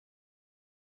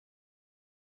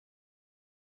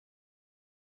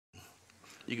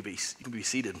You can be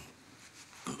seated.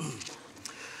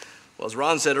 Well, as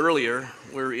Ron said earlier,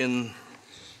 we're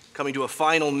coming to a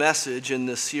final message in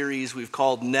this series we've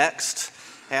called Next,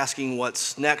 asking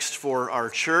what's next for our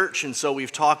church. And so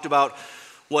we've talked about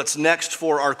what's next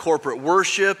for our corporate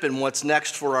worship and what's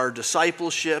next for our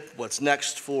discipleship, what's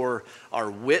next for our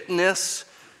witness,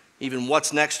 even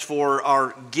what's next for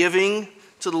our giving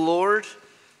to the Lord.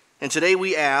 And today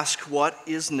we ask, what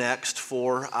is next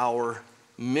for our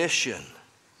mission?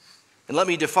 And let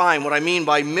me define what I mean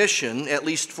by mission, at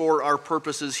least for our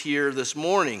purposes here this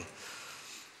morning.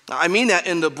 I mean that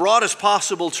in the broadest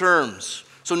possible terms.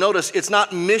 So notice, it's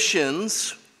not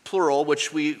missions, plural,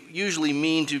 which we usually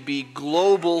mean to be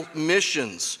global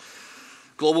missions.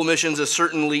 Global missions is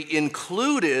certainly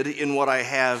included in what I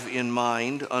have in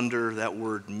mind under that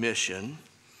word mission.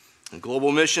 And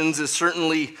global missions is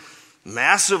certainly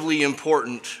massively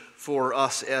important for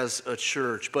us as a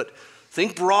church. But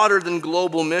think broader than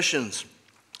global missions.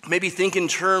 Maybe think in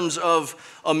terms of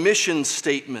a mission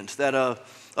statement that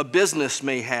a business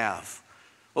may have,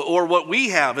 or what we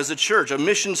have as a church. A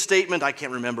mission statement, I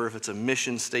can't remember if it's a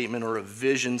mission statement or a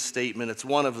vision statement. It's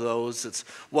one of those. It's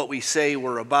what we say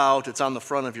we're about. It's on the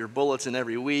front of your bulletin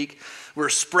every week. We're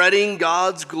spreading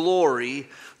God's glory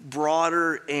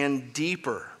broader and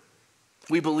deeper.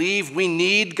 We believe we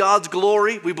need God's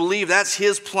glory. We believe that's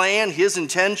His plan, His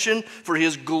intention for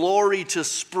His glory to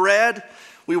spread.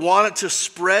 We want it to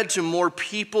spread to more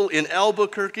people in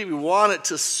Albuquerque. We want it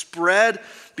to spread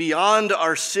beyond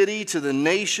our city to the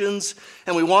nations.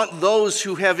 And we want those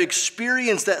who have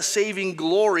experienced that saving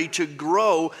glory to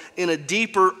grow in a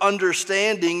deeper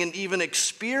understanding and even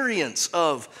experience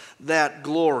of that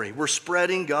glory. We're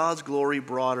spreading God's glory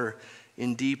broader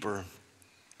and deeper.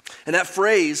 And that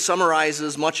phrase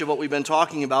summarizes much of what we've been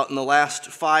talking about in the last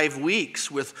 5 weeks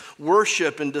with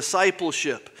worship and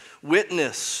discipleship,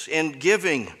 witness and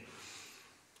giving.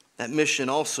 That mission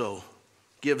also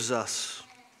gives us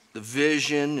the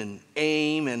vision and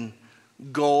aim and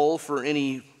goal for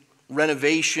any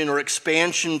renovation or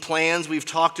expansion plans we've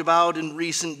talked about in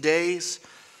recent days.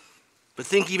 But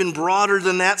think even broader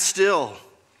than that still.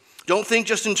 Don't think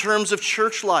just in terms of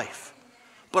church life,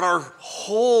 but our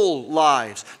whole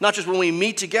lives, not just when we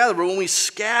meet together, but when we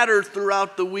scatter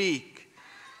throughout the week.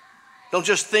 Don't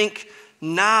just think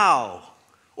now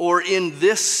or in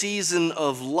this season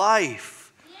of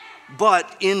life,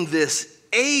 but in this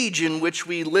age in which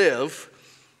we live,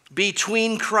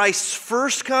 between Christ's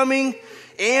first coming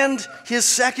and His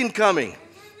second coming.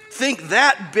 Think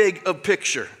that big a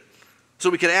picture. So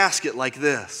we could ask it like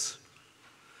this: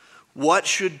 what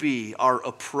should be our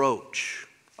approach,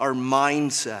 our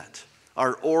mindset,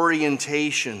 our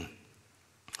orientation,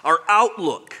 our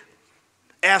outlook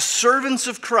as servants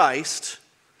of Christ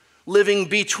living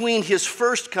between His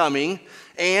first coming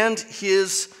and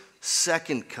His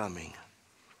second coming?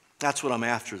 That's what I'm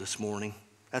after this morning.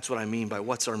 That's what I mean by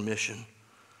what's our mission.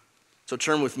 So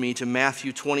turn with me to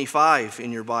Matthew 25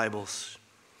 in your Bibles.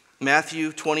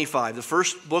 Matthew 25, the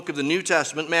first book of the New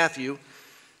Testament, Matthew.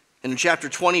 And in chapter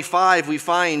 25, we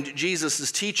find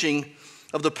Jesus' teaching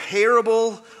of the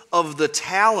parable of the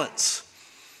talents.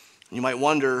 You might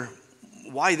wonder,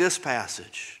 why this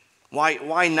passage?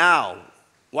 Why now?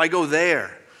 Why go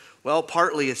there? Well,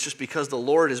 partly it's just because the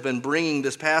Lord has been bringing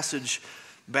this passage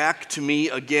back to me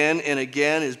again and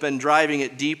again, has been driving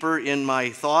it deeper in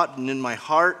my thought and in my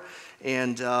heart,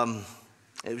 and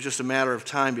it was just a matter of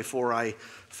time before I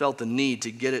felt the need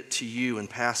to get it to you and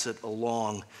pass it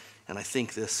along, and I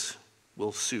think this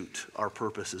will suit our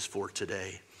purposes for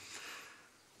today.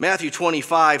 Matthew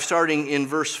 25, starting in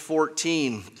verse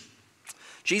 14,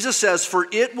 Jesus says, "For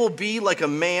it will be like a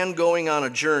man going on a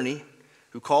journey,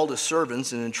 who called his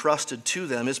servants and entrusted to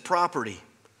them his property.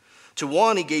 To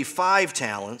one he gave 5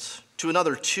 talents, to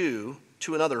another 2,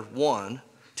 to another 1,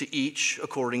 to each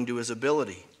according to his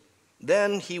ability.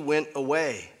 Then he went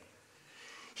away.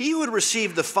 He who had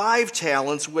received the 5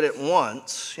 talents went at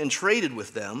once and traded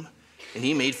with them, and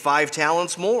he made 5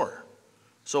 talents more.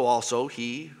 So also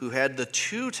he who had the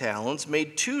 2 talents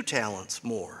made 2 talents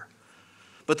more.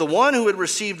 But the one who had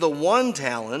received the 1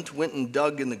 talent went and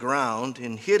dug in the ground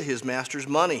and hid his master's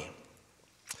money.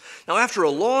 Now after a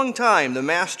long time the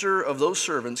master of those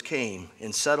servants came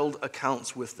and settled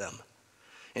accounts with them.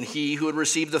 And he who had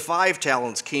received the 5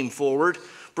 talents came forward,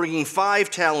 bringing 5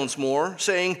 talents more,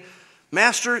 saying,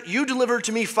 'Master, you delivered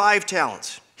to me 5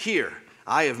 talents. Here,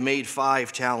 I have made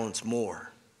 5 talents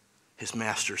more.' His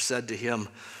master said to him,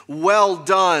 'Well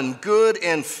done, good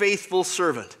and faithful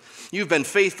servant. You've been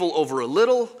faithful over a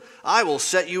little. I will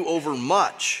set you over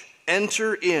much.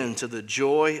 Enter into the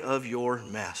joy of your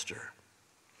master.'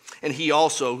 And he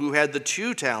also, who had the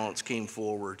 2 talents, came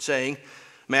forward, saying,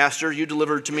 Master, you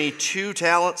delivered to me 2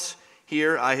 talents.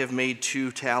 Here I have made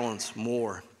 2 talents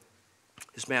more.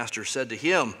 His master said to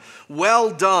him,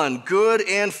 Well done, good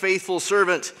and faithful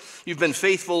servant. You've been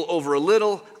faithful over a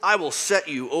little. I will set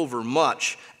you over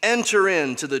much. Enter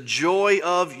into the joy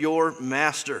of your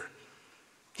master.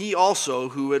 He also,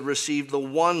 who had received the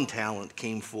 1 talent,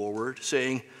 came forward,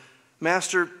 saying,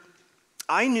 Master,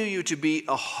 I knew you to be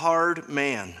a hard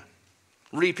man,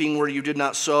 reaping where you did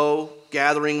not sow,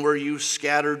 gathering where you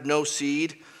scattered no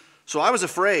seed. So I was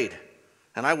afraid,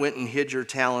 and I went and hid your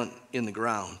talent in the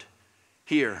ground.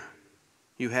 Here,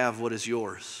 you have what is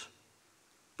yours.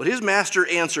 But his master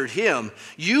answered him,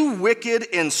 You wicked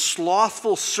and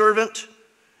slothful servant,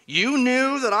 you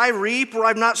knew that I reap where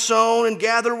I've not sown and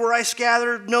gather where I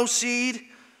scattered no seed?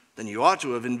 Then you ought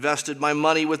to have invested my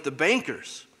money with the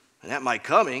bankers, and at my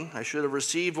coming I should have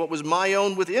received what was my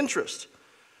own with interest.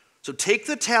 So take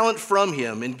the talent from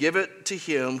him and give it to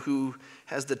him who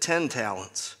has the 10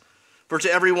 talents. For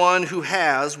to everyone who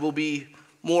has will be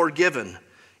more given,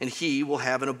 and he will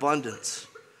have an abundance.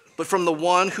 But from the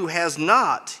one who has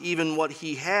not, even what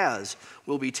he has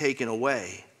will be taken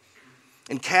away.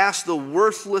 And cast the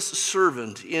worthless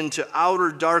servant into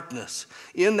outer darkness.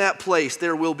 In that place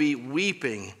there will be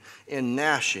weeping and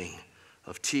gnashing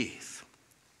of teeth.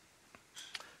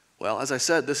 Well, as I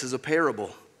said, this is a parable.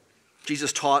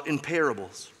 Jesus taught in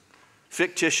parables,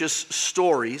 fictitious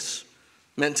stories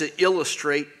meant to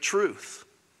illustrate truth.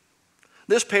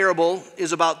 This parable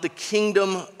is about the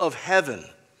kingdom of heaven.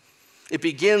 It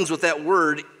begins with that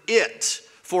word, it.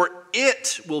 For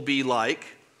it will be like,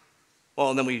 well,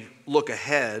 and then we look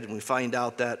ahead and we find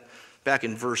out that back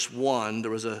in verse 1,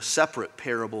 there was a separate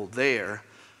parable there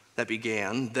that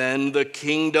began. Then the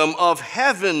kingdom of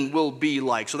heaven will be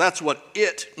like. So that's what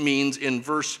it means in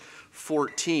verse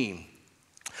 14.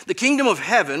 The kingdom of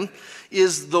heaven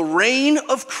is the reign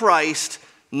of Christ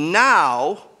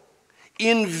now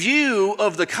in view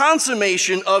of the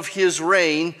consummation of his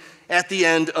reign at the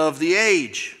end of the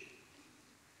age.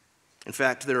 In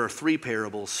fact, there are 3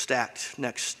 parables stacked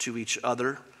next to each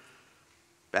other.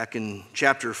 Back in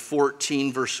chapter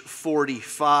 14, verse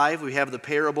 45, we have the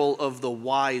parable of the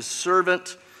wise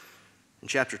servant. In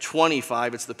chapter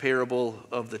 25, it's the parable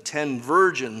of the 10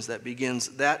 virgins that begins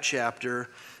that chapter,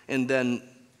 and then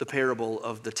the parable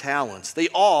of the talents. They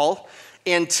all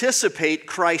anticipate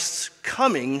Christ's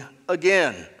coming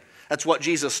again. That's what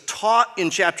Jesus taught in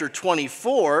chapter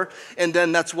 24, and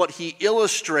then that's what he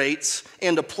illustrates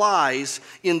and applies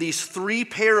in these 3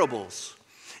 parables,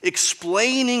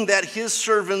 explaining that his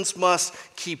servants must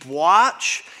keep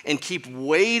watch and keep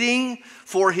waiting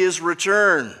for his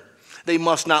return. They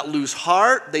must not lose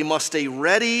heart. They must stay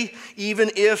ready, even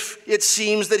if it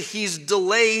seems that he's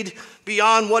delayed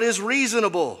beyond what is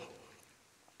reasonable.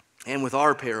 And with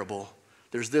our parable,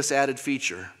 there's this added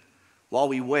feature. While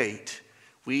we wait,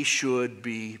 we should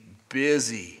be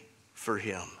busy for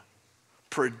him,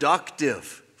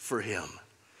 productive for him.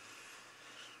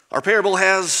 Our parable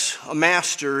has a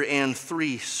master and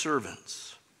 3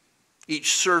 servants.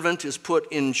 Each servant is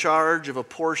put in charge of a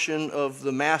portion of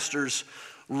the master's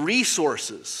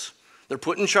resources. They're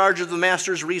put in charge of the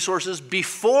master's resources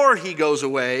before he goes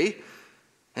away,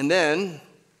 and then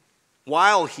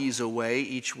while he's away,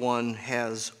 each one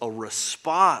has a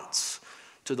response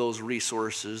to those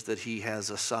resources that he has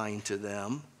assigned to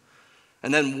them.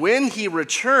 And then when he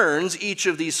returns, each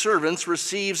of these servants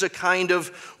receives a kind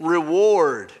of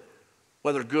reward,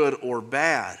 whether good or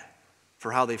bad,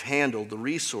 for how they've handled the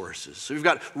resources. So we've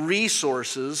got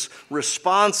resources,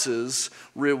 responses,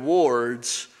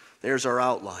 rewards. There's our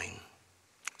outline.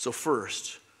 So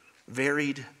first,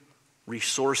 varied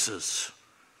resources.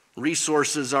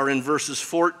 Resources are in verses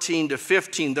 14 to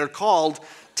 15. They're called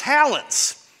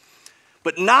talents,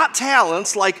 but not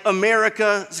talents like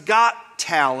America's Got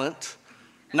Talent.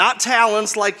 Not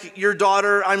talents like your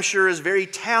daughter, I'm sure, is very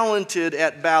talented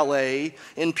at ballet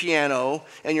and piano,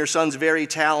 and your son's very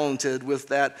talented with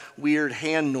that weird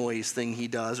hand noise thing he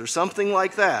does, or something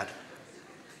like that.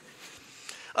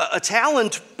 A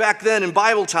talent back then in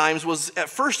Bible times was at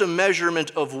first a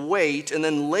measurement of weight, and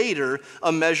then later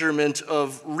a measurement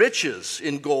of riches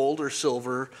in gold or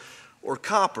silver or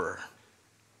copper.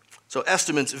 So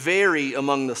estimates vary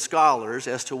among the scholars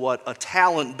as to what a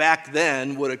talent back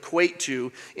then would equate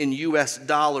to in US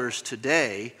dollars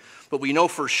today, but we know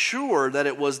for sure that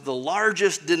it was the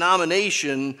largest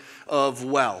denomination of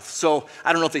wealth. So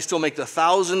I don't know if they still make the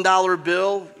 $1,000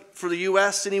 bill for the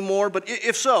US anymore, but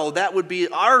if so, that would be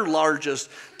our largest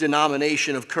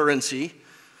denomination of currency.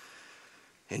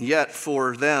 And yet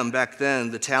for them back then,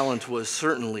 the talent was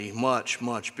certainly much,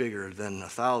 much bigger than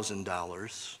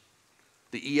 $1,000.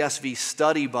 The ESV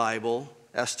Study Bible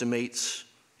estimates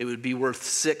it would be worth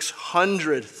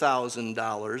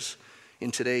 $600,000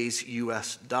 in today's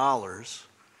U.S. dollars.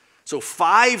 So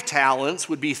 5 talents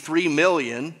would be $3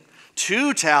 million.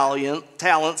 2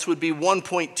 talents would be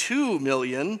 $1.2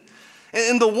 million.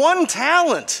 And the 1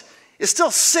 talent is still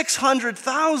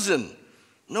 $600,000.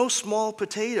 No small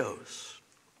potatoes.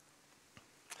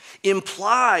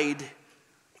 Implied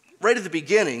right at the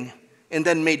beginning and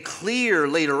then made clear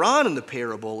later on in the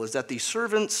parable is that the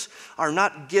servants are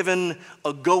not given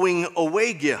a going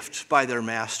away gift by their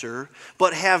master,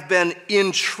 but have been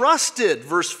entrusted,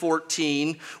 verse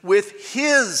 14, with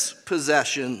his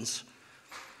possessions.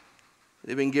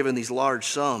 They've been given these large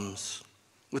sums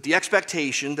with the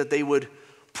expectation that they would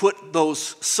put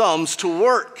those sums to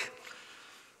work.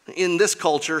 In this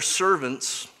culture,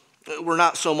 servants were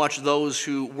not so much those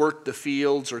who worked the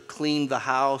fields or cleaned the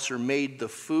house or made the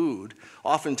food.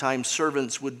 Oftentimes,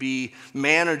 servants would be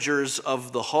managers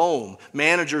of the home,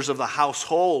 managers of the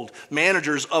household,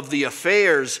 managers of the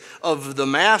affairs of the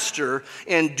master,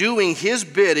 and doing his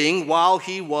bidding while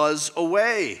he was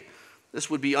away. This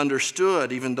would be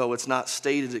understood, even though it's not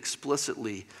stated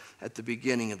explicitly at the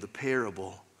beginning of the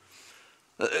parable.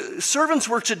 Servants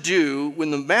were to do,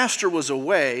 when the master was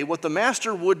away, what the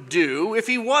master would do if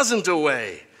he wasn't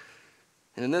away.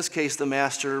 And in this case, the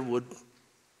master would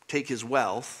take his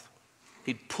wealth,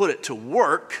 he'd put it to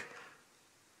work,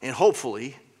 and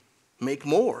hopefully make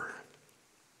more.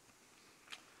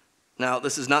 Now,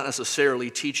 this is not necessarily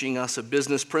teaching us a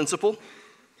business principle.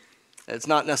 It's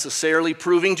not necessarily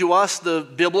proving to us the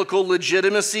biblical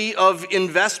legitimacy of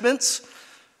investments.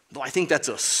 Though I think that's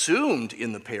assumed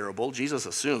in the parable. Jesus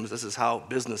assumes this is how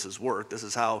businesses work. This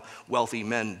is how wealthy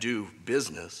men do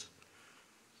business.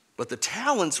 But the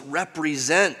talents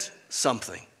represent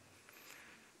something.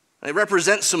 They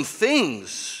represent some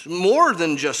things more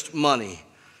than just money.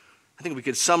 I think we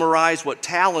could summarize what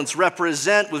talents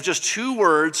represent with just 2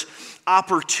 words: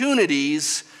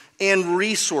 opportunities and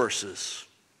resources.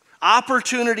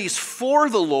 Opportunities for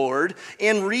the Lord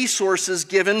and resources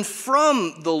given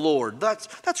from the Lord.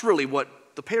 That's really what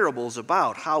the parable is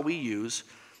about, how we use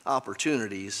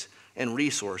opportunities and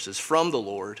resources from the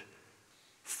Lord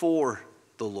for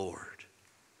the Lord.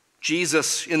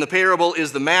 Jesus in the parable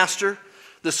is the master.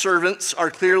 The servants are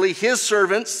clearly his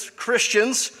servants,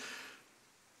 Christians.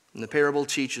 And the parable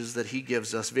teaches that he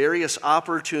gives us various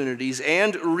opportunities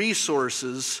and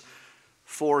resources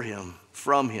for him,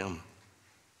 from him,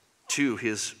 to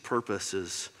his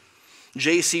purposes.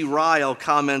 J.C. Ryle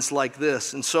comments like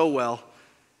this, and so well: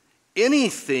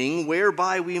 anything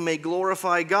whereby we may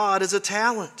glorify God is a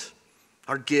talent.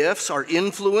 Our gifts, our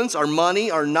influence, our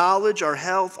money, our knowledge, our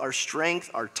health, our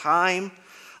strength, our time,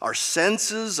 our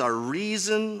senses, our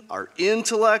reason, our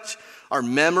intellect, our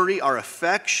memory, our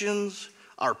affections,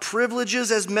 our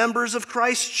privileges as members of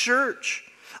Christ's church,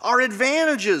 our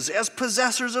advantages as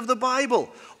possessors of the Bible,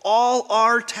 all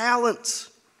are talents.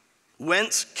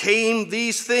 Whence came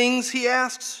these things, he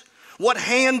asks? What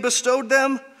hand bestowed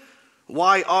them?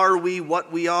 Why are we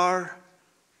what we are?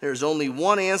 There's only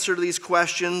one answer to these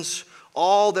questions.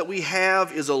 All that we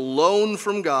have is a loan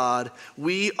from God.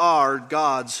 We are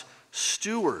God's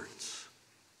stewards.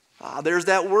 There's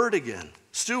that word again,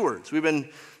 stewards. We've been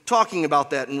talking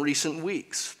about that in recent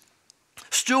weeks.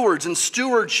 Stewards and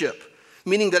stewardship,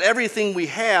 meaning that everything we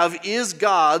have is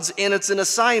God's and it's an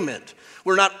assignment.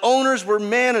 We're not owners, we're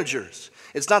managers.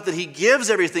 It's not that he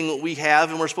gives everything that we have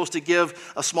and we're supposed to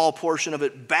give a small portion of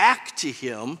it back to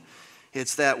him.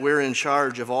 It's that we're in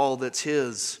charge of all that's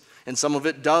his. And some of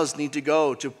it does need to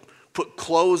go to put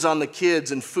clothes on the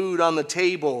kids and food on the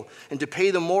table and to pay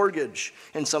the mortgage.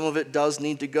 And some of it does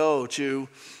need to go to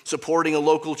supporting a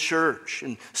local church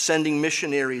and sending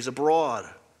missionaries abroad.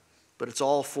 But it's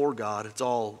all for God. It's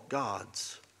all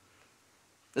God's.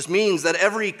 This means that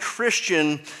every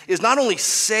Christian is not only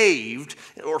saved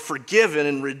or forgiven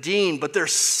and redeemed, but they're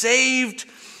saved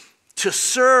to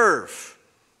serve.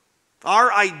 Our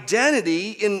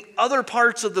identity in other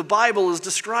parts of the Bible is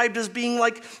described as being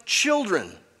like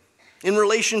children in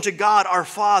relation to God our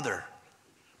Father.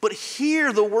 But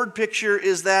here the word picture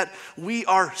is that we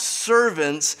are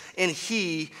servants and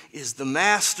he is the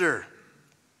master.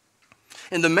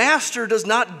 And the master does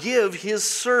not give his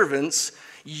servants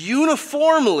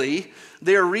uniformly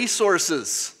their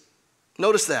resources.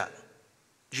 Notice that.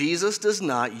 Jesus does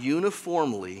not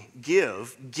uniformly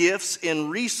give gifts and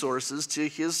resources to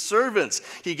his servants.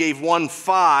 He gave one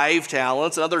 5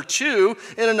 talents, another 2,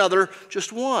 and another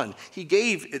just 1. He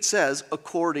gave, it says,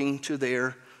 according to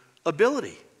their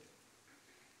ability.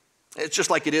 It's just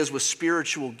like it is with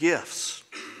spiritual gifts,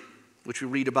 which we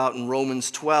read about in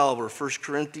Romans 12 or 1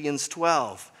 Corinthians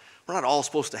 12. We're not all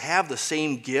supposed to have the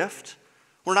same gift.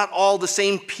 We're not all the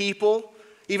same people.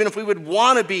 Even if we would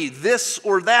want to be this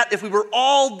or that, if we were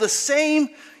all the same,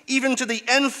 even to the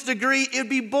nth degree, it'd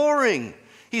be boring.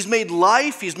 He's made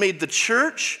life, he's made the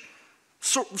church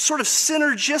sort of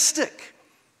synergistic.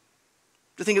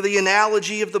 To think of the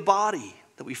analogy of the body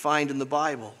that we find in the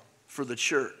Bible for the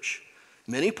church.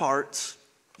 Many parts,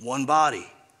 one body,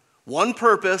 one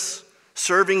purpose,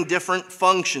 serving different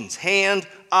functions. Hand,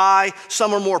 eye,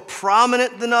 some are more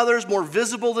prominent than others, more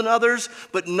visible than others,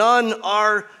 but none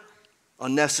are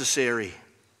unnecessary.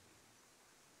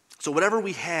 So whatever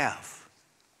we have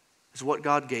is what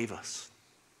God gave us.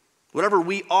 Whatever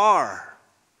we are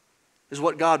is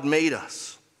what God made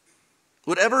us.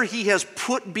 Whatever he has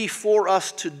put before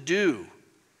us to do,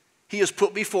 he has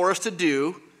put before us to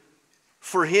do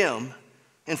for him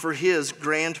and for his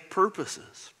grand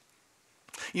purposes.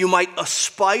 You might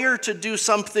aspire to do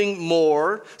something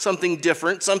more, something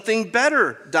different, something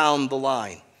better down the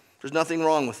line. There's nothing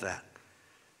wrong with that.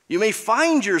 You may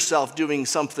find yourself doing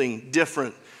something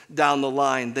different down the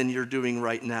line than you're doing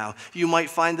right now. You might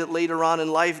find that later on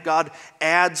in life, God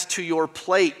adds to your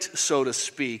plate, so to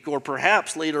speak, or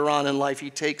perhaps later on in life, he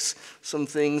takes some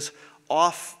things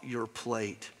off your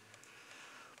plate.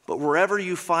 But wherever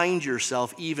you find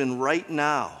yourself, even right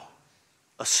now,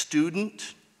 a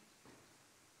student,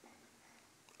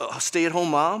 a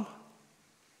stay-at-home mom,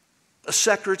 a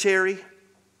secretary,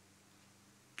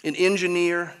 an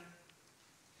engineer,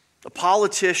 a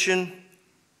politician,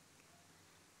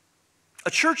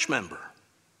 a church member,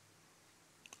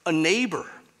 a neighbor.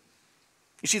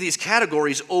 You see, these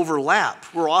categories overlap.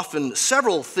 We're often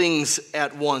several things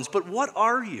at once, but what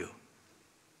are you?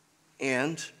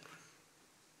 And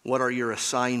what are your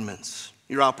assignments,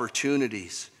 your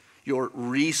opportunities, your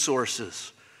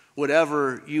resources?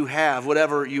 Whatever you have,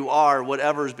 whatever you are,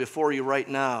 whatever is before you right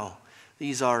now,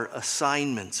 these are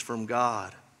assignments from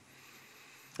God.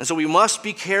 And so we must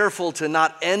be careful to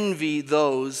not envy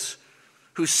those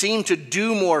who seem to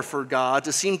do more for God,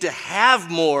 to seem to have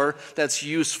more that's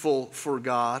useful for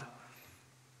God.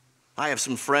 I have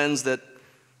some friends that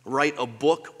write a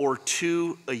book or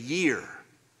two a year,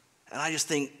 and I just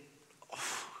think,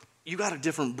 oh, you got a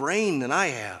different brain than I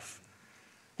have.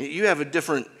 You have a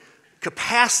different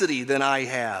capacity than I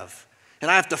have.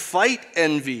 And I have to fight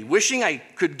envy, wishing I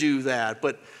could do that,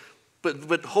 but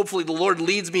hopefully the Lord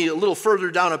leads me a little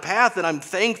further down a path, and I'm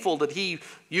thankful that he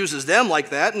uses them like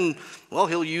that, and, well,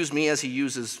 he'll use me as he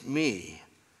uses me.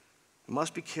 We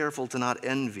must be careful to not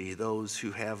envy those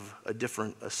who have a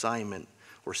different assignment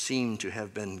or seem to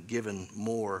have been given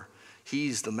more.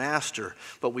 He's the master,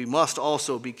 but we must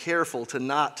also be careful to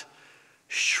not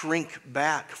shrink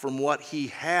back from what he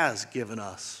has given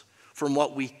us, from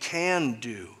what we can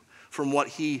do, from what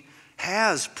he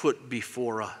has put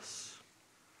before us.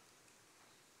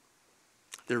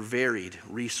 They're varied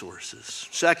resources.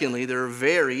 Secondly, there are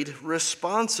varied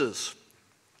responses.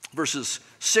 Verses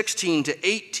 16 to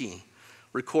 18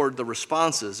 record the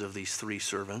responses of these three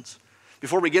servants.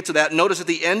 Before we get to that, notice at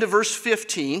the end of verse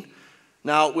 15,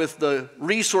 now with the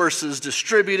resources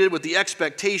distributed, with the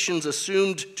expectations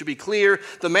assumed to be clear,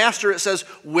 the master, it says,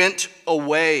 went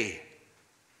away,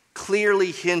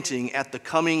 clearly hinting at the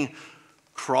coming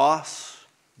cross,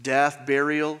 death,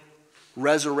 burial,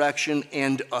 resurrection,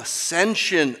 and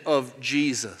ascension of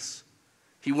Jesus.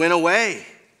 He went away.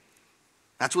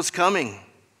 That's what's coming.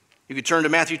 You could turn to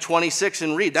Matthew 26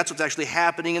 and read. That's what's actually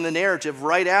happening in the narrative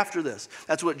right after this.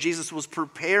 That's what Jesus was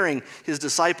preparing his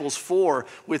disciples for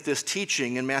with this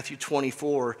teaching in Matthew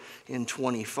 24 and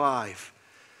 25.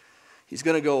 He's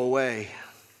going to go away.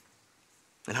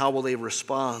 And how will they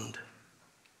respond?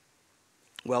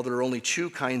 Well, there are only two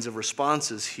kinds of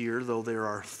responses here, though there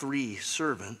are three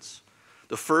servants.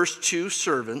 The first two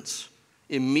servants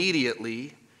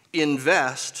immediately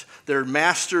invest their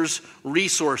master's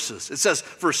resources. It says,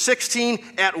 verse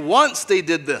 16, at once they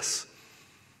did this.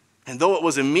 And though it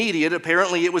was immediate,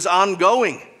 apparently it was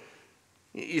ongoing.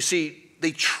 You see,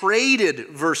 they traded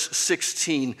verse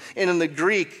 16. And in the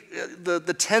Greek,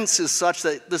 the tense is such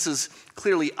that this is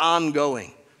clearly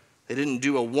ongoing. They didn't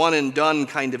do a one-and-done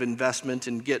kind of investment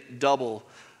and get double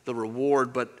the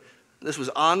reward, but this was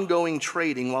ongoing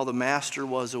trading while the master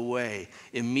was away.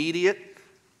 Immediate,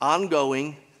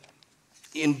 ongoing,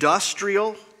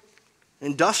 industrious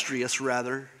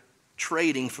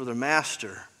trading for the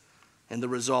master. And the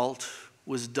result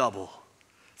was double.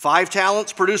 5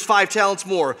 talents produced 5 talents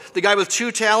more. The guy with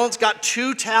 2 talents got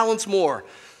 2 talents more.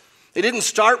 They didn't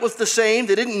start with the same.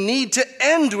 They didn't need to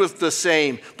end with the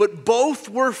same. But both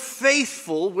were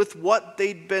faithful with what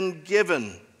they'd been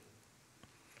given.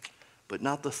 But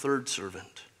not the third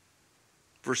servant.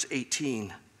 Verse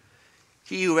 18.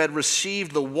 He who had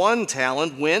received the 1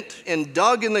 talent went and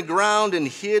dug in the ground and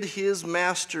hid his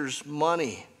master's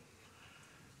money.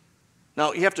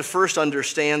 Now, you have to first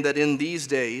understand that in these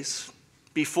days,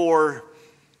 before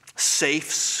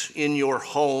safes in your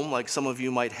home, like some of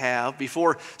you might have,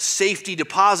 before safety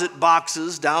deposit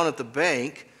boxes down at the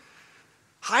bank,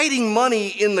 hiding money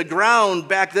in the ground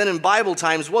back then in Bible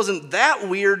times wasn't that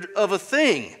weird of a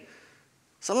thing.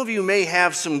 Some of you may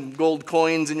have some gold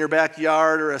coins in your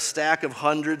backyard or a stack of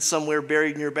hundreds somewhere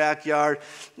buried in your backyard.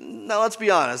 Now, let's be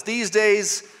honest. These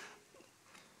days,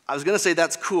 I was going to say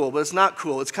that's cool, but it's not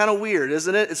cool. It's kind of weird,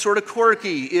 isn't it? It's sort of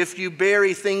quirky if you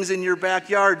bury things in your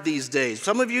backyard these days.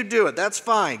 Some of you do it. That's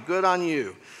fine. Good on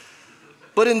you.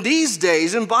 But in these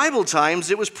days, in Bible times,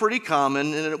 it was pretty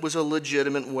common, and it was a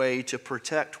legitimate way to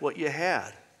protect what you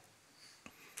had.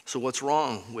 So what's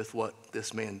wrong with what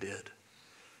this man did?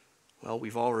 Well,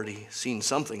 we've already seen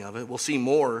something of it. We'll see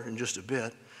more in just a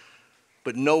bit.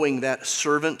 But knowing that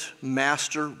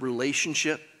servant-master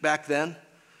relationship back then,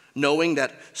 knowing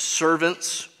that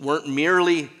servants weren't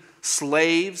merely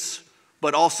slaves,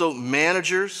 but also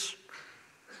managers,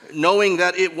 knowing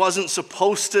that it wasn't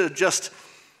supposed to just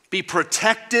be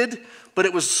protected, but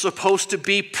it was supposed to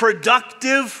be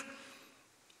productive.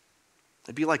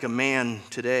 It'd be like a man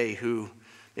today who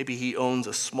maybe he owns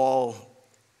a small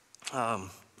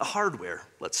a hardware,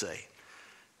 let's say,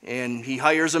 and he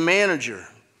hires a manager,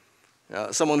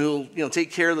 someone who will the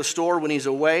care of the store when he's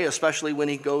away, especially when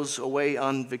he goes away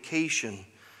on vacation.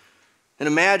 And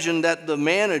imagine that the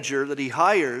manager that he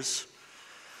hires,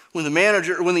 when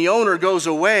the owner goes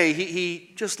away,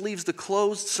 he just leaves the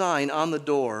closed sign on the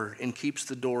door and keeps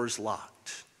the doors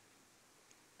locked.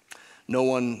 No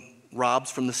one robs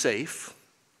from the safe.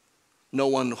 No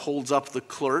one holds up the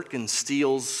clerk and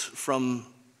steals from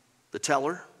the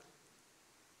teller.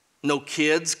 No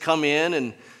kids come in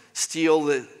and steal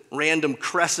the random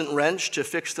crescent wrench to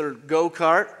fix their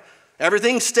go-kart.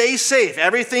 Everything stays safe.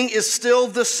 Everything is still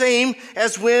the same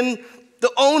as when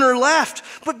the owner left.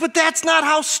 But that's not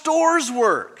how stores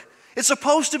work. It's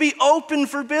supposed to be open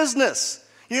for business.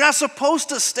 You're not supposed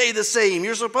to stay the same.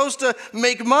 You're supposed to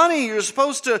make money. You're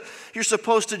supposed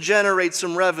to generate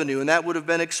some revenue, and that would have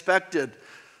been expected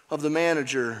of the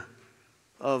manager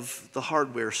of the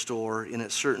hardware store, and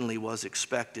it certainly was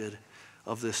expected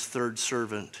of this third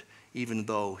servant, even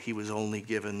though he was only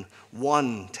given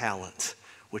 1 talent,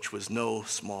 which was no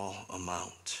small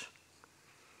amount.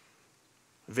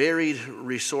 Varied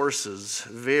resources,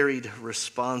 varied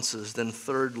responses. Then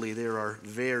thirdly, there are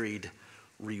varied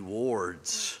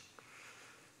rewards.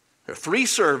 There are 3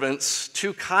 servants,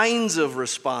 2 kinds of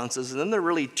responses, and then there are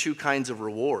really 2 kinds of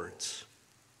rewards.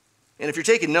 And if you're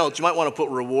taking notes, you might want to put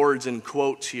rewards in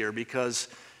quotes here because,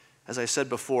 as I said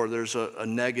before, there's a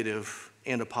negative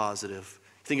and a positive.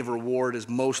 Think of reward as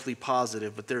mostly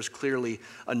positive, but there's clearly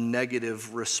a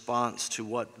negative response to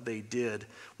what they did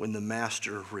when the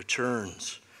master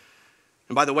returns.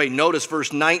 And by the way, notice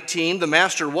verse 19, the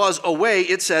master was away,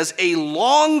 it says, a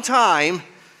long time,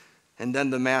 and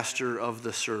then the master of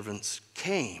the servants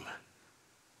came.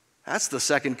 That's the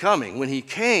second coming, when he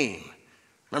came.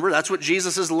 Remember, that's what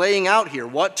Jesus is laying out here,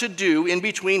 what to do in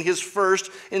between his first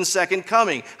and second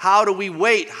coming. How do we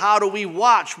wait? How do we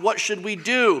watch? What should we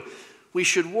do? We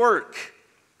should work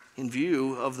in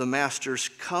view of the master's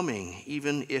coming,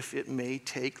 even if it may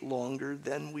take longer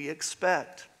than we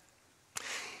expect.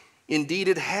 Indeed,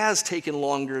 it has taken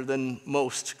longer than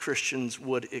most Christians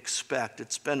would expect.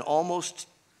 It's been almost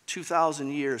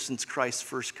 2,000 years since Christ's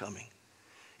first coming.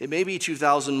 It may be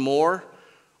 2,000 more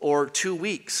or 2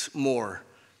 weeks more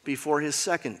before his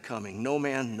second coming. No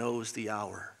man knows the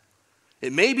hour.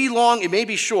 It may be long, it may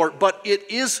be short, but it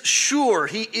is sure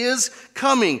he is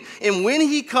coming. And when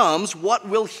he comes, what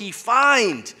will he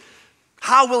find?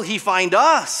 How will he find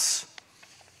us?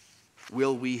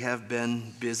 Will we have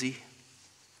been busy?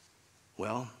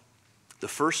 Well, the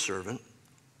first servant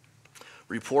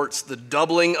reports the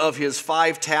doubling of his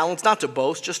 5 talents, not to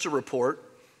boast, just to report.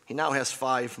 He now has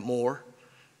 5 more.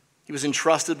 He was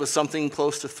entrusted with something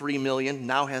close to 3 million,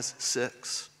 now has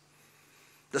 6.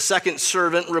 The second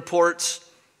servant reports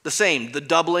the same, the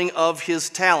doubling of his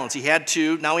talents. He had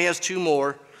 2, now he has 2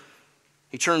 more.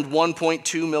 He turned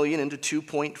 1.2 million into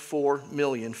 2.4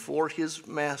 million for his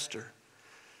master.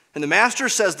 And the master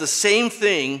says the same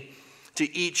thing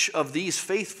to each of these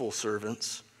faithful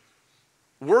servants.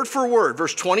 Word for word,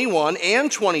 verse 21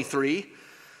 and 23,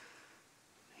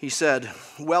 he said,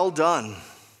 well done,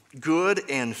 good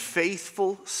and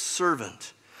faithful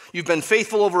servant. You've been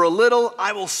faithful over a little,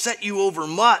 I will set you over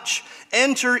much.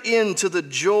 Enter into the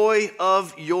joy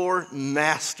of your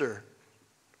master.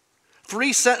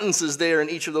 3 sentences there in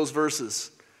each of those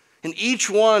verses. And each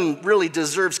one really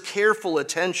deserves careful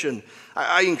attention.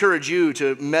 I encourage you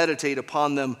to meditate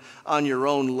upon them on your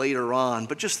own later on.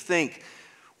 But just think,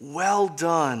 well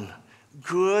done,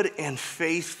 good and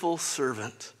faithful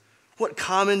servant. What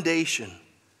commendation.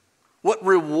 What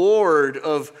reward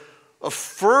of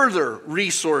further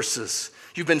resources.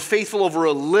 You've been faithful over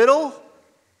a little,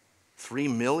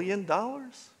 $3 million.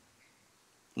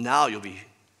 Now you'll be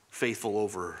faithful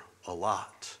over a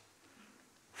lot.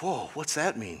 Whoa, what's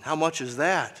that mean? How much is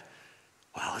that?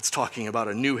 Well, it's talking about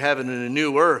a new heaven and a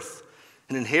new earth,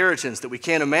 an inheritance that we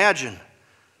can't imagine.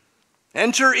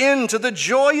 Enter into the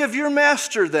joy of your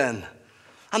master then.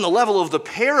 On the level of the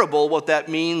parable, what that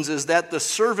means is that the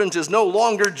servant is no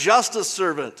longer just a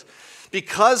servant.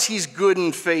 Because he's good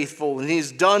and faithful and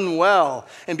he's done well,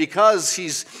 and because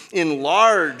he's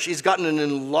gotten an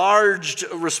enlarged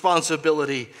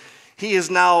responsibility, he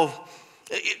is now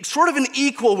sort of an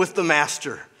equal with the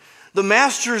master. The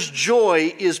master's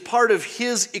joy is part of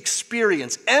his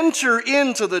experience. Enter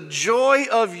into the joy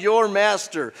of your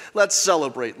master. Let's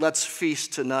celebrate. Let's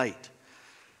feast tonight.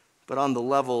 But on the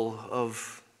level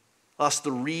of us,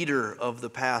 the reader of the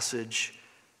passage,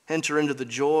 enter into the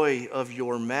joy of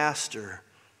your master.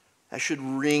 That should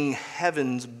ring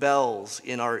heaven's bells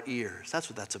in our ears. That's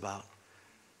what that's about.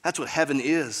 That's what heaven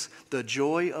is, the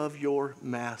joy of your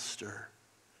master,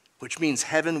 which means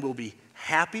heaven will be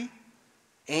happy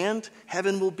and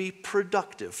heaven will be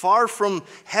productive. Far from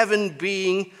heaven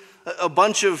being a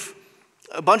bunch of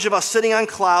us sitting on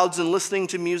clouds and listening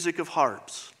to music of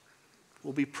harps.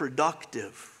 We'll be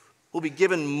productive. We'll be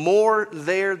given more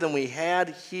there than we had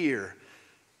here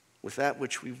with that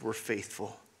which we were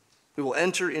faithful. We will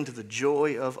enter into the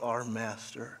joy of our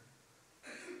master,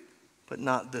 but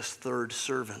not this third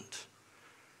servant.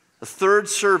 The third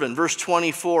servant, verse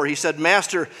 24, he said,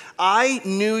 Master, I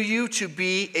knew you to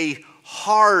be a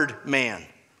hard man,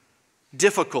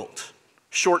 difficult,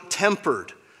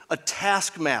 short-tempered, a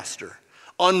taskmaster,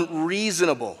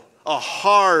 unreasonable, a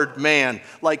hard man,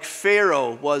 like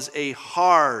Pharaoh was a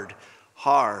hard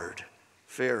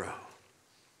Pharaoh.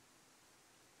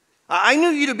 I knew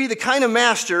you to be the kind of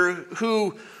master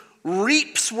who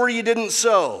reaps where you didn't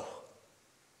sow.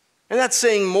 And that's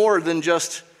saying more than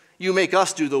just you make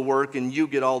us do the work and you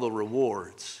get all the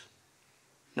rewards.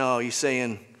 No, he's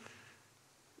saying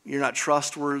you're not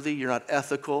trustworthy, you're not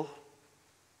ethical.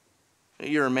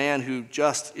 You're a man who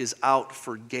just is out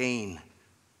for gain.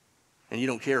 And you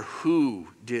don't care who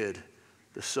did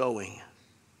the sowing.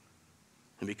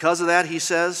 And because of that, he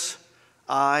says,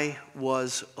 I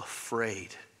was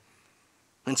afraid.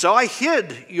 And so I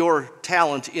hid your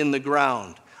talent in the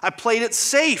ground. I played it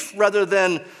safe rather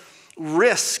than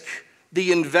risk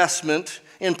the investment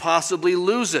and possibly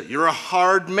lose it. You're a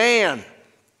hard man.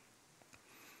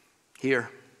 Here,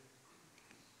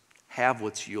 have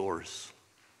what's yours.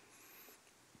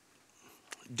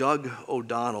 Doug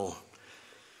O'Donnell,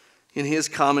 in his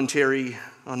commentary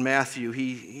on Matthew,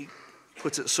 he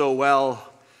puts it so well.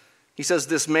 He says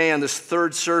this man, this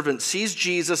third servant, sees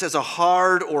Jesus as a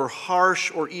hard or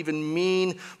harsh or even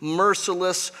mean,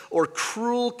 merciless or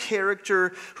cruel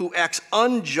character who acts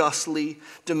unjustly,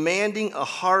 demanding a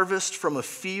harvest from a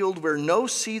field where no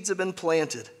seeds have been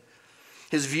planted.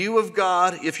 His view of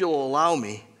God, if you'll allow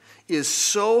me, is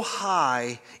so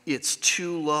high it's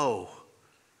too low.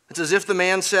 It's as if the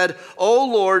man said, "Oh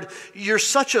Lord, you're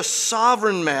such a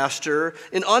sovereign master,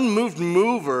 an unmoved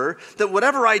mover, that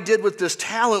whatever I did with this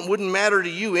talent wouldn't matter to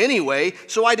you anyway,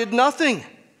 so I did nothing."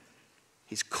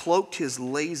 He's cloaked his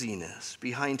laziness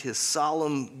behind his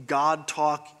solemn God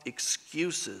talk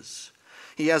excuses.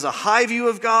 He has a high view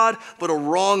of God, but a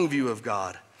wrong view of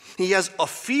God. He has a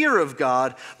fear of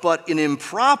God, but an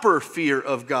improper fear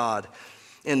of God.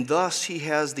 And thus he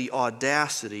has the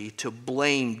audacity to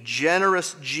blame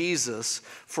generous Jesus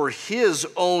for his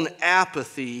own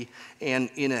apathy and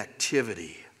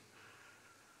inactivity.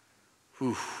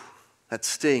 That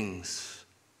stings,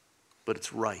 but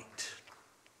it's right.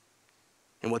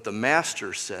 And what the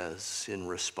master says in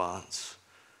response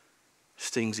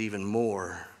stings even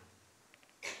more,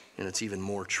 and it's even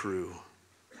more true.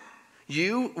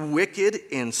 You wicked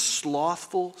and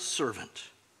slothful servant.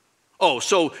 Oh,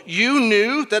 so you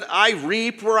knew that I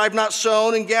reap where I've not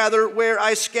sown and gather where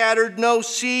I scattered no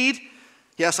seed?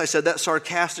 Yes, I said that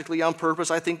sarcastically on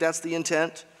purpose. I think that's the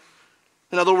intent.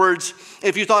 In other words,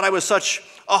 if you thought I was such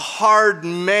a hard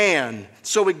man,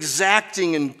 so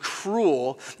exacting and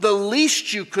cruel, the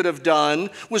least you could have done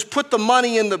was put the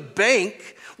money in the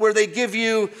bank where they give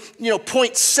you,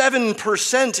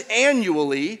 0.7%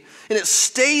 annually, and it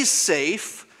stays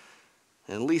safe.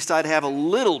 And at least I'd have a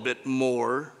little bit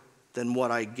more than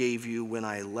what I gave you when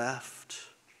I left.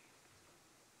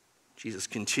 Jesus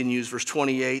continues, verse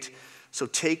 28, so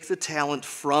take the talent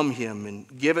from him and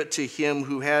give it to him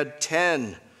who had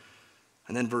 10.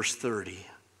 And then verse 30,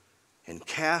 and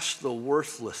cast the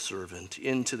worthless servant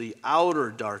into the outer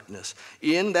darkness.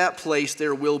 In that place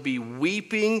there will be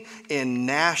weeping and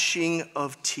gnashing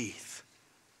of teeth.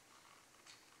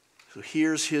 So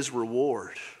here's his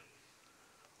reward.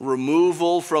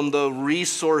 Removal from the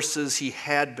resources he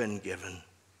had been given.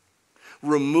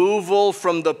 Removal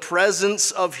from the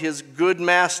presence of his good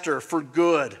master for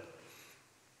good.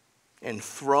 And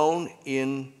thrown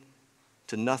into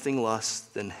nothing less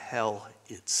than hell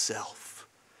itself.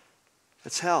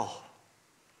 It's hell.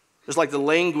 Just like the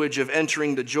language of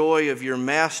entering the joy of your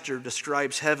master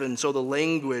describes heaven, so the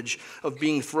language of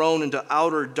being thrown into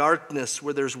outer darkness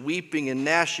where there's weeping and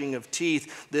gnashing of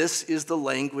teeth, this is the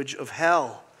language of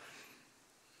hell.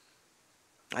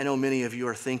 I know many of you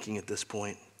are thinking at this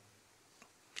point,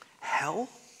 hell?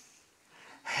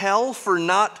 Hell for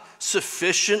not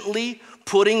sufficiently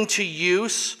putting to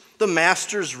use the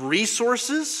master's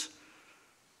resources?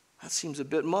 That seems a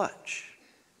bit much.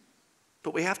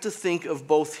 But we have to think of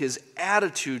both his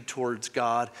attitude towards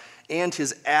God and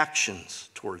his actions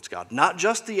towards God. Not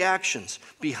just the actions.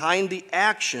 Behind the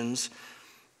actions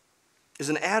is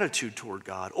an attitude toward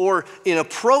God, or an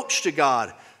approach to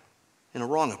God, and a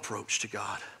wrong approach to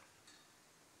God.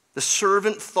 The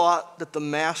servant thought that the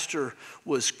master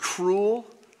was cruel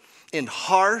and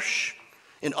harsh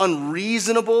and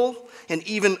unreasonable and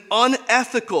even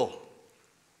unethical.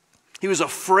 He was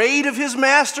afraid of his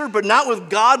master, but not with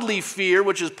godly fear,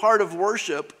 which is part of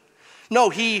worship. No,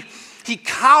 he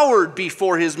cowered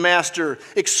before his master,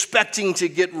 expecting to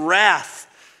get wrath.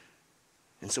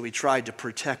 And so he tried to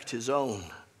protect his own.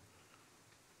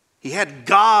 He had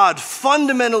God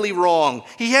fundamentally wrong.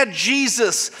 He had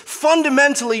Jesus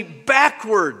fundamentally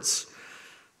backwards.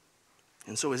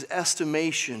 And so his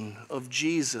estimation of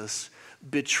Jesus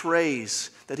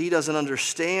betrays that he doesn't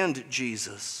understand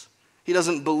Jesus. He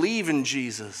doesn't believe in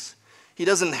Jesus. He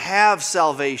doesn't have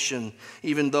salvation,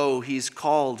 even though he's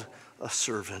called a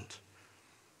servant.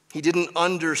 He didn't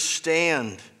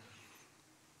understand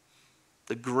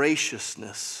the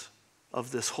graciousness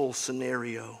of this whole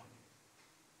scenario.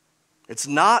 It's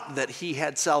not that he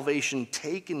had salvation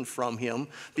taken from him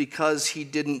because he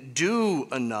didn't do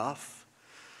enough.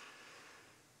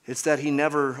 It's that he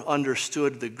never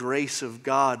understood the grace of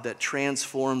God that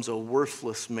transforms a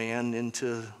worthless man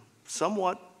into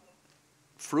somewhat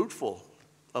fruitful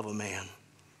of a man.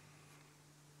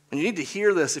 And you need to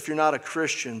hear this if you're not a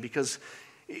Christian, because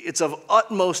it's of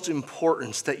utmost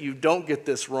importance that you don't get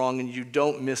this wrong and you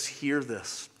don't mishear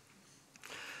this.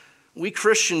 We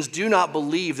Christians do not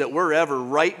believe that we're ever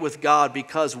right with God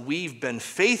because we've been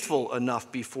faithful enough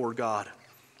before God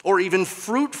or even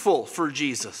fruitful for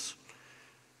Jesus.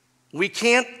 We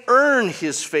can't earn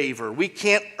his favor. We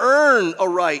can't earn a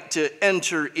right to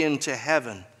enter into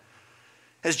heaven.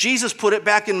 As Jesus put it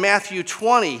back in Matthew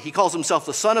 20, he calls himself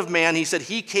the Son of Man. He said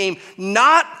he came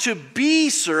not to be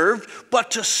served,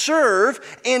 but to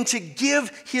serve and to give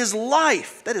his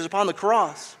life, that is upon the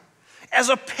cross, as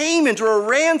a payment or a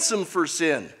ransom for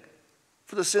sin,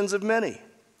 for the sins of many.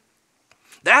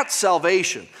 That's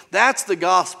salvation. That's the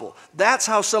gospel. That's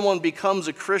how someone becomes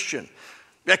a Christian.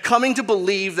 They're coming to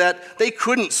believe that they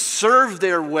couldn't serve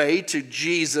their way to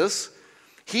Jesus.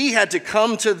 He had to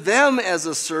come to them as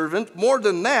a servant, more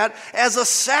than that, as a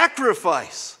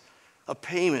sacrifice, a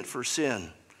payment for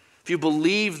sin. If you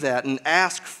believe that and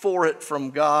ask for it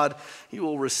from God, you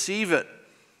will receive it.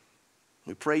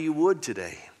 We pray you would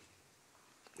today.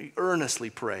 We earnestly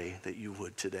pray that you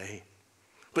would today.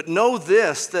 But know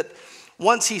this, that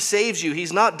once he saves you,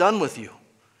 he's not done with you.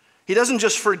 He doesn't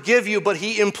just forgive you, but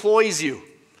he employs you.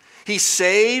 He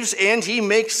saves and he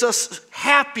makes us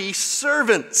happy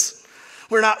servants.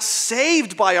 We're not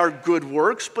saved by our good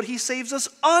works, but he saves us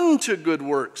unto good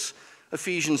works,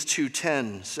 Ephesians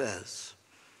 2:10 says.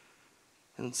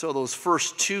 And so those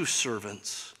first two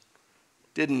servants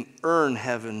didn't earn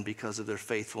heaven because of their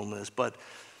faithfulness, but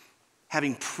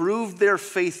having proved their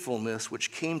faithfulness,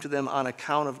 which came to them on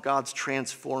account of God's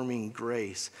transforming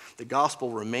grace, the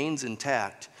gospel remains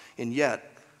intact, and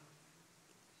yet,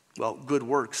 well, good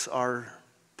works are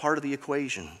part of the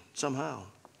equation somehow.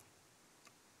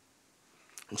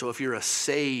 And so if you're a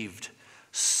saved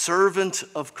servant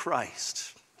of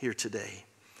Christ here today,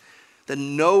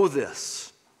 then know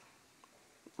this.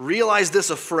 Realize this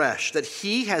afresh, that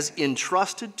he has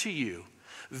entrusted to you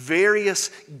various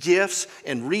gifts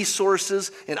and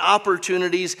resources and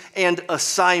opportunities and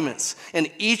assignments. And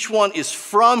each one is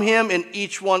from him and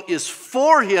each one is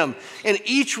for him. And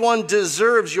each one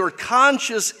deserves your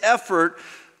conscious effort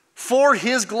for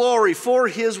his glory, for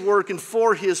his work, and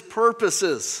for his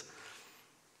purposes.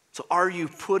 So are you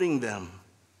putting them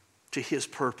to his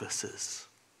purposes?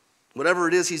 Whatever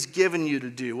it is he's given you to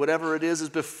do, whatever it is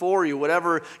before you,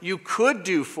 whatever you could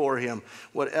do for him,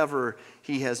 whatever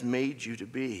he has made you to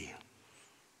be.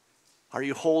 Are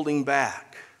you holding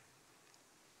back?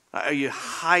 Are you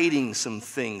hiding some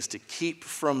things to keep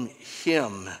from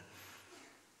him?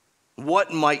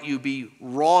 What might you be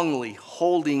wrongly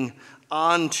holding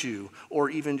on to, or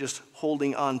even just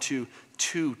holding on to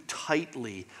too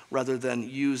tightly rather than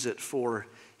use it for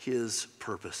his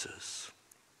purposes?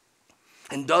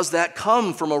 And does that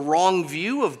come from a wrong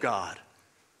view of God?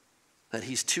 That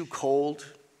he's too cold,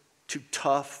 too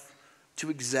tough, too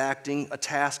exacting, a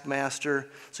taskmaster,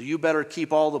 so you better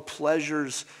keep all the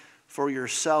pleasures for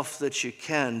yourself that you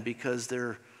can because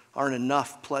there aren't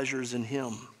enough pleasures in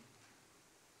him?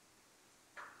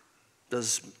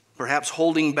 Does perhaps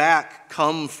holding back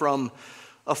come from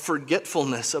a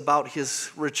forgetfulness about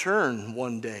his return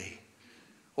one day?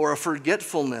 Or a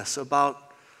forgetfulness about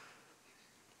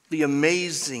the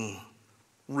amazing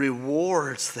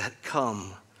rewards that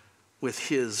come with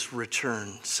his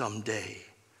return someday?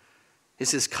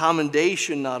 Is his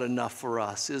commendation not enough for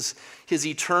us? Is his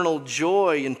eternal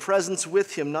joy and presence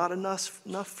with him not enough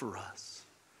for us?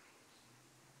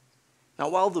 Now,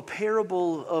 while the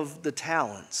parable of the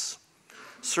talents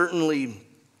certainly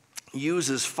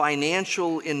uses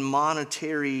financial and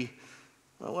monetary,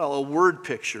 well, a word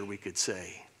picture, we could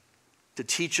say, to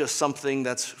teach us something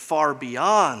that's far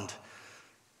beyond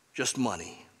just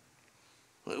money.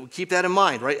 We keep that in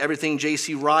mind, right? Everything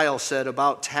J.C. Ryle said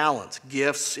about talents,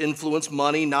 gifts, influence,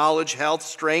 money, knowledge, health,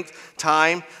 strength,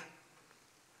 time.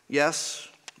 Yes,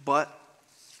 but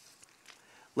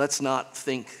let's not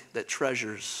think that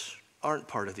treasures aren't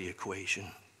part of the equation.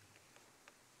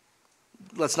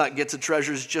 Let's not get to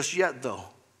treasures just yet, though.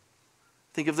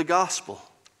 Think of the gospel.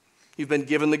 You've been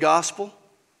given the gospel.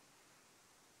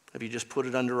 Have you just put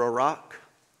it under a rock?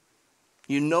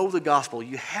 You know the gospel.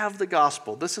 You have the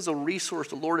gospel. This is a resource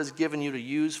the Lord has given you to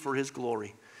use for his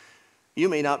glory. You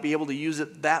may not be able to use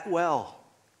it that well.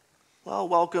 Well,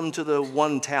 welcome to the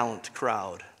one-talent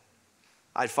crowd.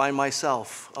 I find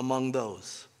myself among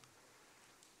those.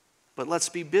 But let's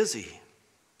be busy.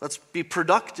 Let's be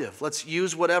productive. Let's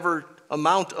use whatever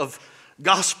amount of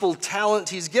gospel talent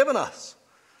he's given us.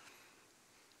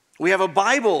 We have a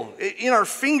Bible in our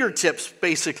fingertips,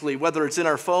 basically, whether it's in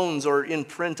our phones or in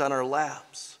print on our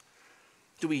laps.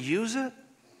 Do we use it?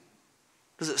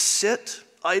 Does it sit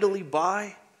idly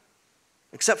by,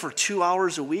 except for 2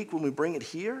 hours a week when we bring it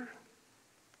here?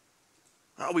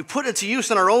 Are we putting it to use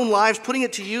in our own lives, putting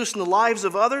it to use in the lives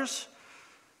of others?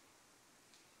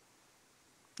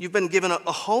 You've been given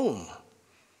a home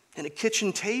and a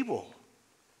kitchen table.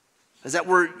 Is that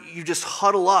where you just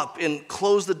huddle up and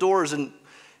close the doors and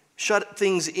shut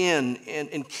things in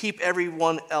and keep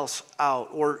everyone else out?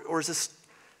 Or is this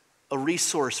a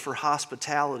resource for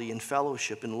hospitality and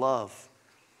fellowship and love?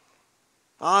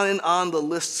 On and on the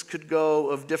lists could go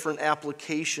of different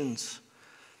applications.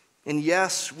 And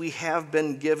yes, we have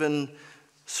been given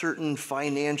certain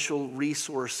financial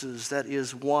resources. That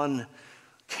is one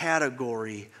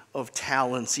category of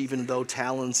talents, even though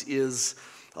talents is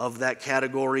of that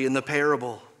category in the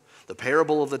parable. The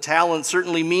parable of the talents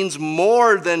certainly means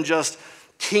more than just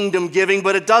kingdom giving,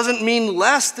 but it doesn't mean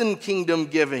less than kingdom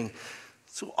giving.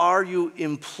 So are you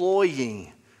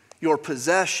employing your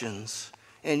possessions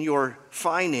and your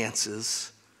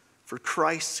finances for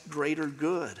Christ's greater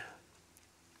good?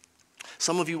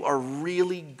 Some of you are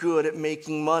really good at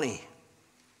making money.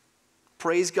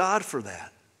 Praise God for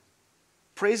that.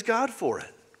 Praise God for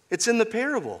it. It's in the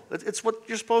parable. It's what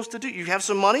you're supposed to do. You have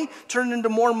some money, turn it into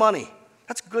more money.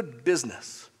 That's good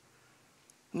business.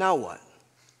 Now what?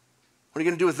 What are you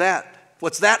going to do with that?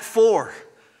 What's that for?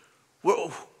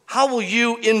 How will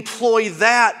you employ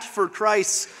that for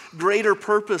Christ's greater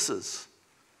purposes?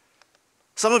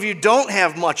 Some of you don't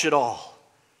have much at all.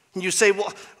 And you say,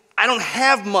 well, I don't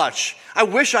have much. I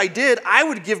wish I did. I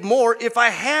would give more if I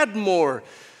had more.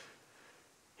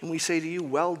 And we say to you,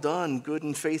 well done, good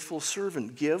and faithful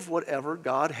servant. Give whatever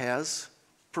God has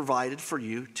provided for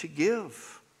you to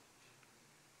give.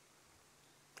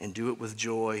 And do it with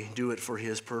joy. Do it for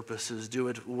his purposes. Do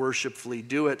it worshipfully.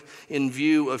 Do it in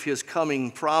view of his coming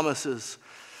promises.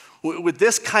 With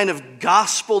this kind of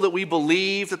gospel that we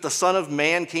believe that the Son of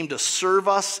Man came to serve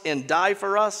us and die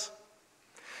for us,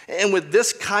 and with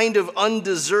this kind of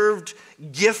undeserved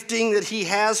gifting that he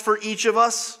has for each of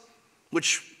us,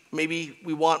 which maybe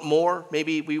we want more,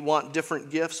 maybe we want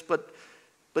different gifts, but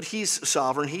he's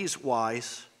sovereign, he's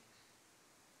wise.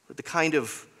 With the kind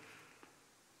of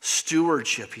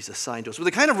stewardship he's assigned to us, with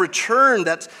the kind of return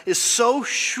that is so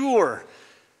sure,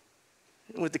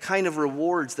 and with the kind of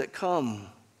rewards that come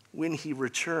when he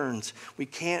returns, we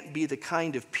can't be the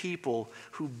kind of people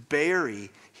who bury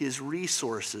his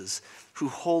resources, who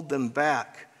hold them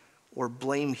back, or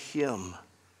blame him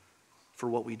for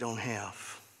what we don't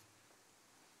have.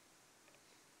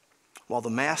 While the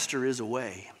master is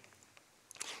away,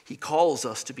 he calls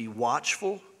us to be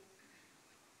watchful,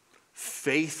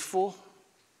 faithful,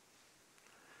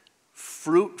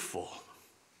 fruitful.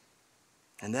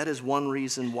 And that is one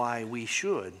reason why we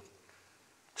should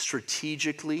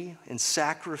strategically and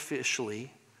sacrificially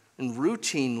and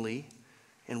routinely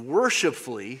and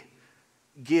worshipfully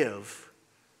give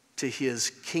to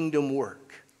his kingdom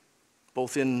work,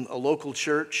 both in a local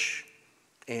church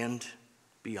and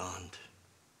beyond.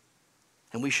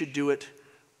 And we should do it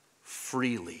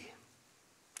freely.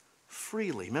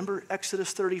 Freely. Remember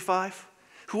Exodus 35?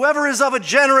 Whoever is of a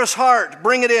generous heart,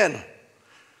 bring it in.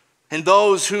 And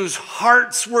those whose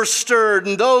hearts were stirred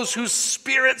and those whose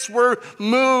spirits were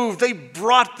moved, they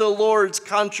brought the Lord's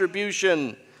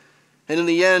contribution. And in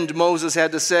the end, Moses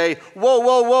had to say, whoa,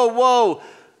 whoa, whoa, whoa.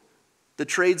 The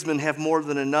tradesmen have more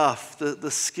than enough.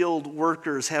 The skilled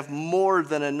workers have more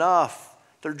than enough.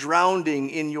 They're drowning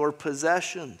in your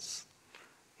possessions,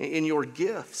 in your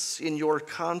gifts, in your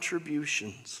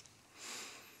contributions.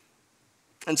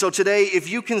 And so today, if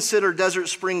you consider Desert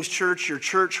Springs Church your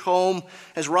church home,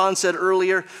 as Ron said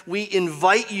earlier, we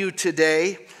invite you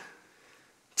today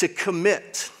to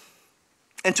commit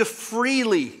and to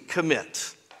freely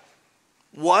commit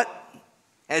what,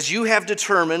 as you have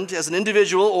determined as an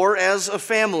individual or as a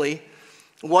family,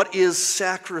 what is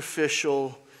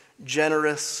sacrificial,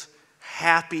 generous,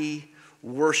 happy,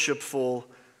 worshipful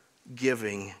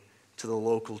giving to the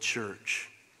local church.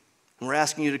 And we're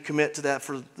asking you to commit to that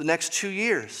for the next 2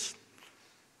 years.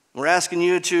 We're asking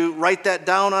you to write that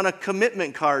down on a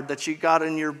commitment card that you got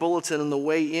in your bulletin on the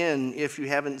way in if you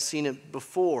haven't seen it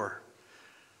before.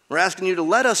 We're asking you to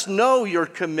let us know your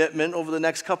commitment over the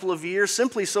next couple of years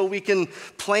simply so we can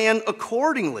plan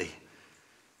accordingly.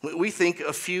 We think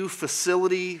a few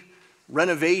facility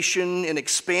renovation and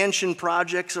expansion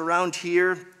projects around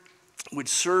here would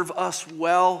serve us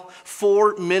well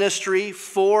for ministry,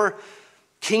 for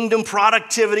kingdom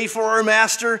productivity for our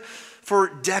master, for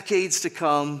decades to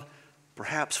come,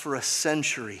 perhaps for a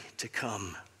century to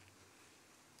come.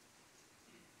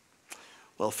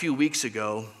 Well, a few weeks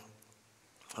ago,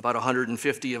 about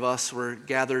 150 of us were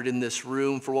gathered in this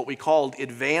room for what we called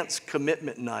Advanced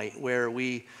Commitment Night, where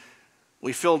we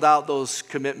filled out those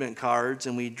commitment cards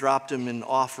and we dropped them in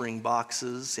offering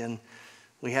boxes, and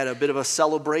we had a bit of a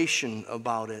celebration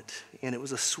about it, and it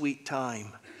was a sweet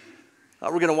time. We're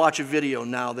going to watch a video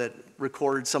now that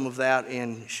records some of that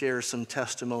and shares some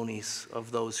testimonies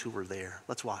of those who were there.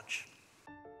 Let's watch.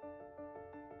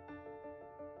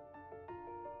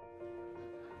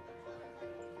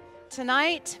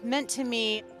 Tonight meant to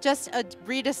me just a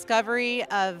rediscovery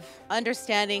of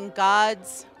understanding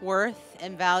God's worth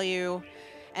and value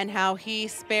and how he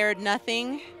spared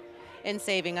nothing in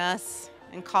saving us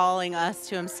and calling us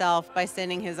to himself by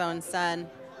sending his own son.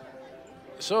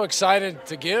 So excited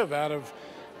to give out of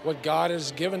what God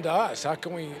has given to us. How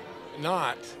can we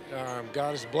not?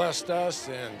 God has blessed us,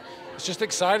 and it's just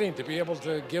exciting to be able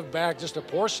to give back just a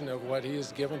portion of what he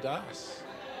has given to us.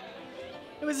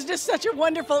 It was just such a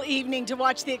wonderful evening to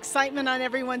watch the excitement on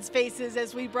everyone's faces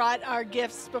as we brought our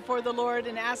gifts before the Lord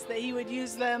and asked that he would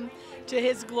use them to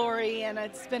his glory, and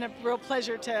it's been a real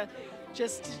pleasure to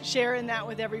just share in that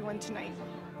with everyone tonight.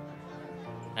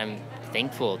 I'm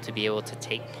thankful to be able to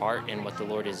take part in what the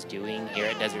Lord is doing here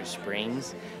at Desert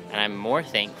Springs, and I'm more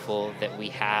thankful that we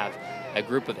have a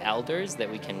group of elders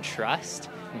that we can trust,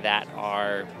 that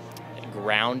are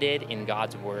grounded in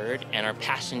God's word and are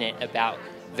passionate about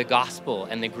the gospel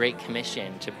and the Great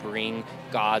Commission to bring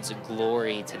God's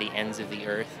glory to the ends of the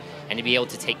earth and to be able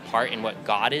to take part in what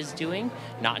God is doing,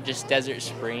 not just Desert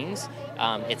Springs.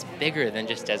 It's bigger than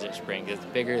just Desert Springs. It's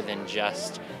bigger than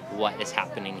just what is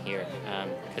happening here,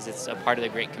 because it's a part of the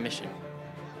Great Commission.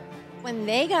 When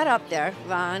they got up there,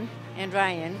 Ron and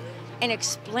Ryan, and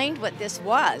explained what this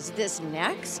was, this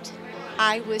next,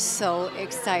 I was so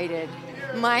excited.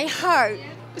 My heart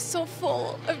was so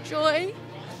full of joy,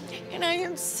 and I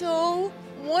am so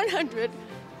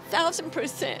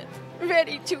 100,000%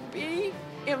 ready to be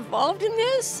involved in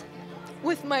this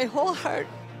with my whole heart.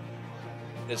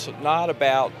 It's not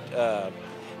about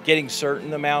getting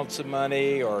certain amounts of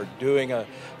money or doing a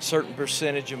certain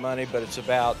percentage of money, but it's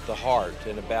about the heart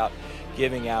and about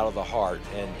giving out of the heart.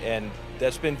 And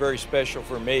that's been very special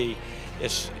for me.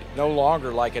 It's no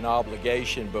longer like an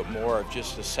obligation, but more of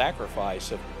just a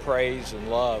sacrifice of praise and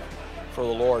love for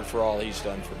the Lord for all He's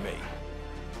done for me.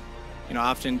 You know,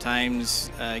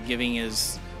 oftentimes giving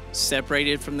is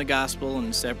separated from the gospel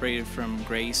and separated from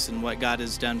grace and what God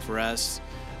has done for us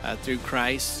through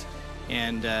Christ.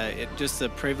 And just the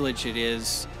privilege it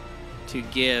is to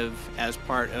give as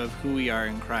part of who we are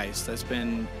in Christ. That's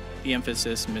been the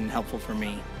emphasis and been helpful for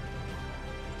me.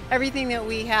 Everything that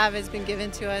we have has been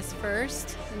given to us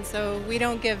first, and so we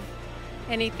don't give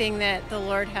anything that the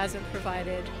Lord hasn't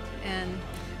provided. And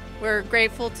we're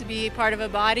grateful to be part of a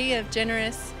body of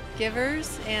generous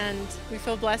givers, and we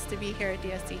feel blessed to be here at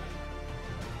DSC.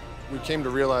 We came to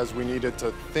realize we needed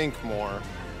to think more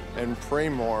and pray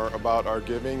more about our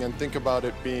giving and think about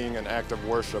it being an act of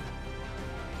worship.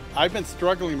 I've been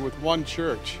struggling with one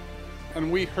church,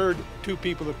 and we heard two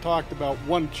people that talked about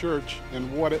one church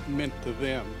and what it meant to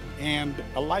them. And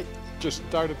a light just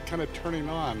started kind of turning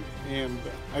on, and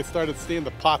I started seeing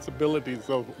the possibilities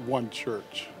of one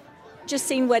church. Just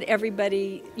seeing what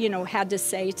everybody, had to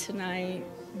say tonight,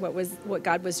 what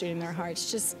God was doing in their hearts,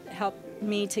 just helped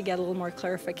me to get a little more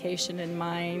clarification in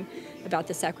mind about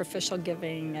the sacrificial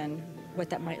giving and what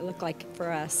that might look like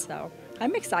for us. So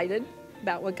I'm excited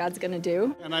about what God's going to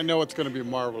do. And I know it's going to be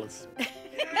marvelous.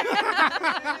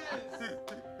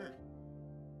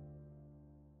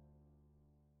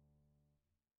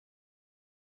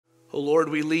 Oh Lord,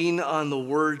 we lean on the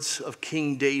words of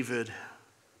King David,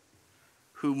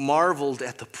 who marveled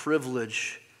at the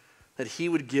privilege that he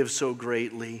would give so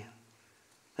greatly,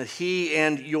 that he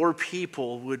and your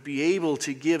people would be able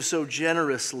to give so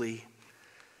generously.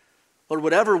 Lord,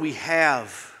 whatever we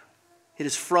have, it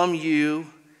is from you,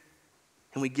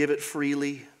 and we give it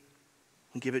freely,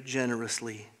 we give it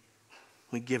generously,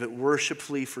 we give it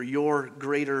worshipfully for your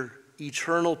greater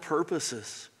eternal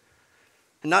purposes.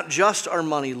 And not just our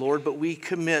money, Lord, but we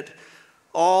commit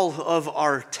all of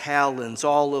our talents,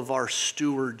 all of our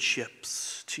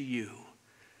stewardships to you.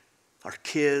 Our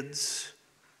kids,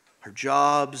 our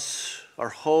jobs, our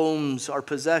homes, our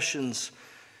possessions.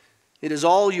 It is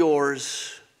all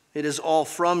yours. It is all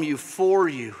from you, for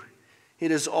you. It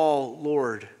is all,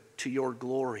 Lord, to your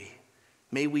glory.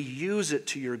 May we use it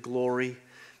to your glory.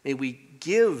 May we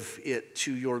give it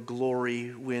to your glory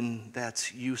when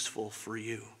that's useful for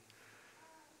you.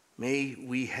 May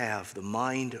we have the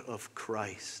mind of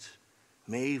Christ.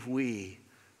 May we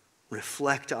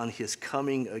reflect on his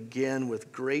coming again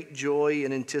with great joy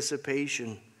and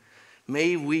anticipation.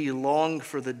 May we long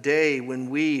for the day when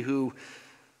we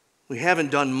haven't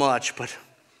done much, but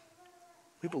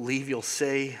we believe you'll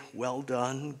say, "Well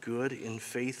done, good and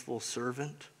faithful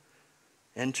servant.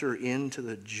 Enter into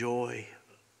the joy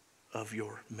of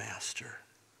your master."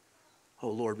 Oh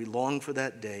Lord, we long for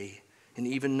that day, and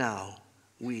even now,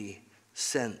 we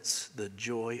sense the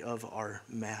joy of our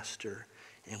Master,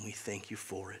 and we thank you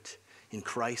for it. In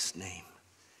Christ's name,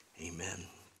 amen.